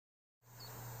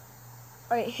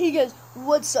Alright, hey guys,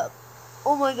 what's up?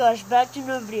 Oh my gosh, back to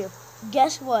another video.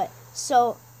 Guess what?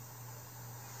 So,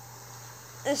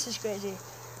 this is crazy.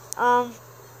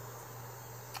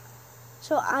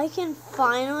 So I can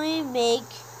finally make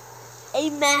a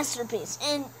masterpiece.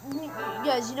 And you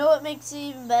guys, you know what makes it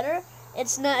even better?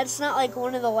 It's not like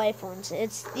one of the life ones.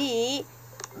 It's the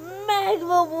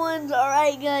magma ones,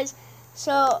 alright guys?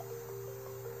 So,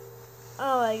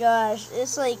 oh my gosh,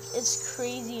 it's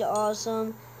crazy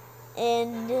awesome.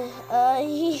 And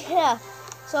yeah,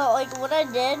 so like what I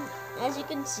did, as you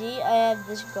can see, I have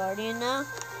this guardian now.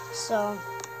 So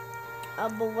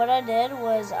but what I did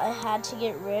was I had to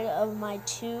get rid of my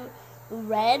 2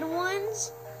 red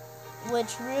ones,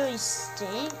 which really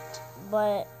stinked.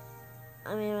 But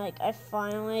I mean, like, I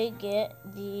finally get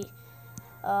the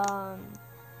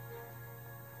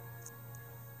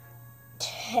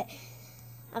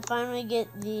I finally get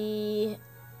the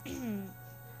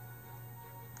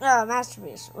oh,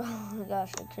 masterpiece. Oh my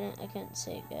gosh, I couldn't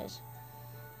say it, guys.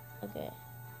 Okay.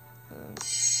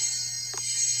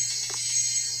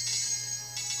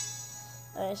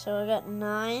 Alright, so I got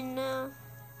 9 now.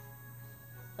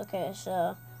 Okay,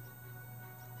 so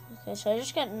I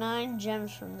just got 9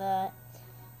 gems from that.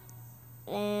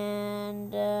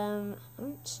 And I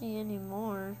don't see any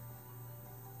more.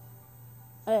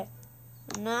 Okay.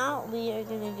 Now we are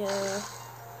gonna go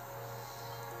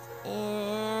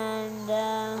and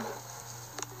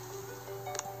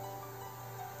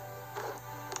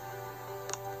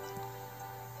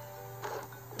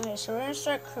okay, so we're gonna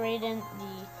start creating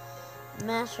the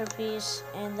masterpiece,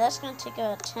 and that's gonna take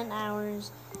about 10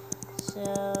 hours.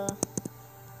 So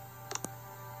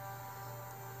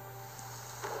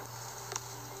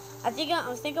I think I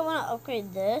want to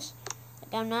upgrade this.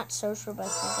 Like, I'm not so sure, but I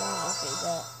think I want to upgrade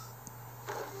that.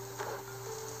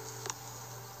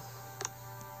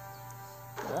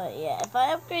 But yeah, if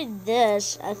I upgrade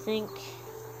this, I think,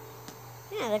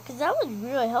 yeah, because that would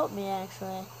really help me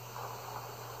actually.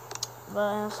 But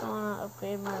I also want to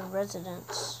upgrade my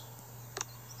residence.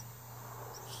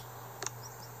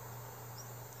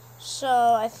 So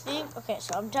I think, okay,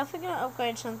 so I'm definitely going to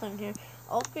upgrade something here.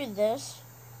 I'll upgrade this.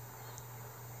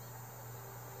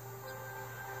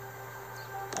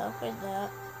 I'll upgrade that.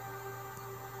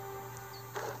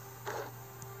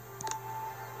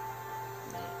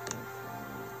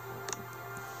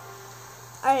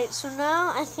 Alright, so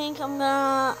now I think I'm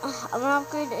gonna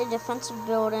upgrade a defensive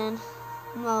building.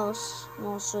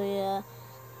 Mostly, yeah.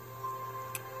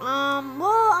 Well,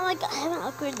 I haven't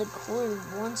upgraded the core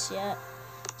once yet.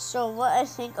 So what I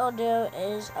think I'll do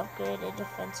is upgrade a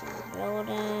defensive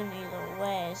building either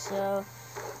way. So,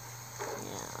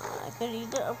 yeah, I could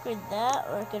either upgrade that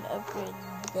or I could upgrade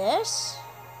this.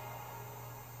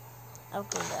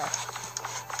 Upgrade that.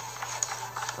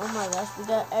 Oh my gosh, we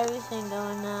got everything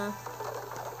going now.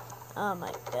 Oh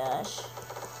my gosh.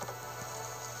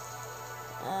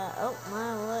 Oh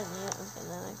my lord, yeah, okay,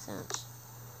 that makes sense.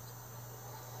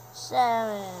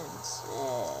 7,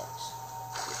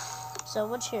 6. So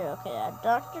what's here? Okay, I have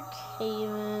Dr.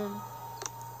 Caven,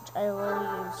 which I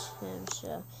will use him,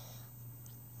 so.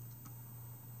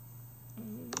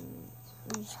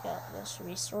 We just got this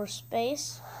resource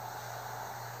space.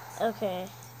 Okay,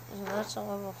 and that's a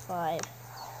level 5.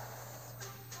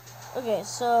 Okay,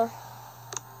 so.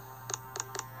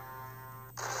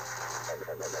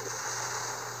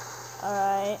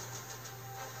 Alright.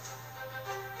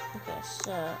 Okay,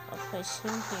 so I'll place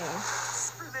him here.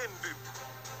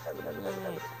 And then right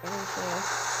here.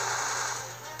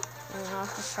 And then I'll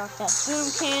have to shock that boom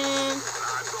cannon.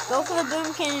 Go for the boom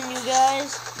cannon, you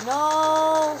guys.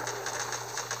 No!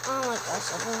 Oh my gosh,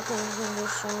 that boom cannon's gonna do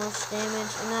so much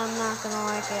damage, and I'm not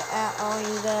gonna like it at all,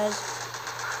 you guys.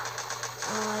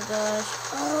 Oh my gosh.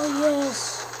 Oh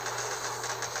yes!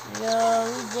 Yo,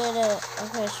 we did it.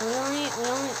 Okay, so we only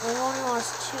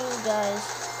lost 2 guys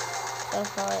so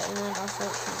far, and then our 14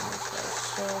 guys.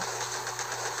 So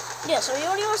yeah, so we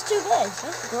only lost 2 guys.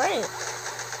 That's great.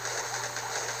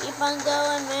 Keep on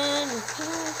going, man. Come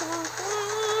on, come on, come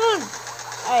on.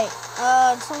 Alright,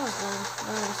 it's almost done.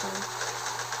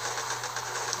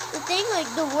 The thing,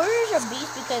 like, the warriors are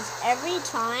beasts because every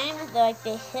time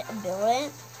they hit a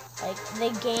building, like,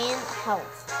 they gain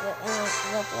health. And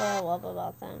that's what I love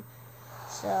about them.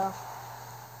 So,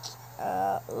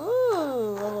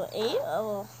 ooh, level 8,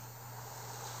 level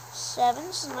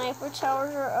 7 sniper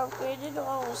towers are upgraded to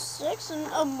level 6,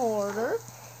 and a mortar.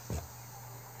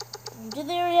 Did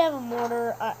they already have a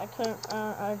mortar? I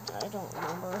don't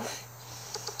remember.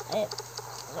 I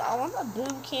want the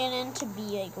boom cannon to be,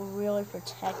 like, really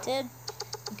protected,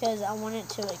 because I want it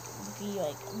to, like, be,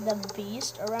 like, the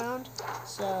beast around.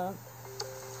 So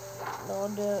what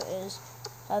we'll do is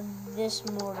have this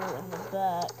mortar in the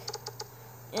back,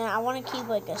 and I want to keep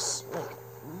like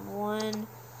one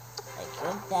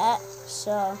like that.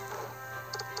 So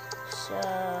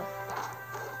yeah,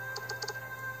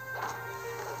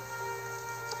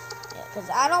 because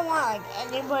I don't want like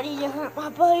anybody to hurt my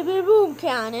baby boom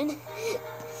cannon.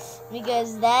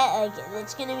 Because that, like,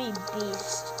 it's gonna be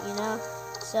beast, you know?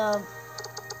 So,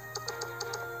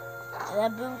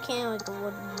 that boom can, like,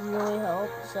 would really help.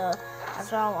 So,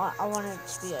 that's why I want it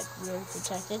to be, like, really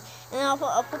protected. And then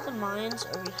I'll put the mines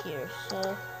over here. So,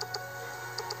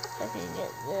 if I can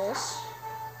get this.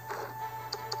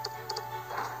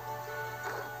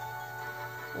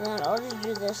 And then I'll just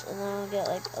do this, and then I'll get,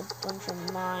 like, a bunch of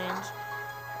mines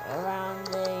around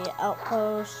the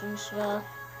outposts and stuff.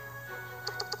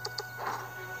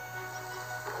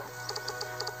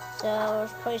 So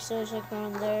let's place those like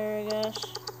around there, I guess.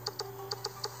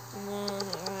 And then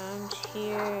around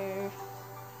here.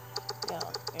 Yeah,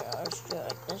 let's do it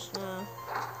like this now.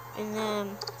 And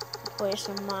then place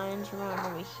some mines around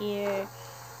over here.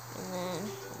 And then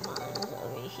mines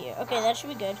over here. Okay, that should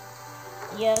be good.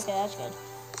 Yeah, okay, that's good.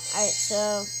 Alright,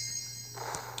 so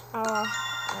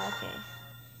okay.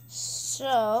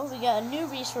 So we got a new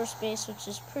resource base, which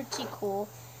is pretty cool.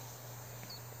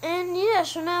 And yeah,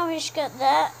 so now we just got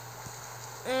that.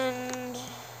 And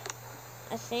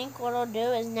I think what I'll do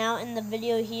is now end the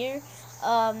video here.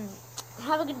 Have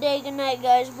a good day, good night,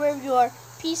 guys, wherever you are.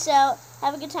 Peace out.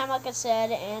 Have a good time, like I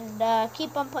said, and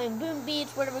keep on playing Boom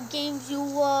Beats, whatever games you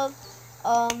love.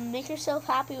 Make yourself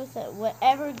happy with it,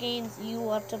 whatever games you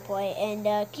want to play, and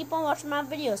keep on watching my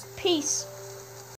videos. Peace.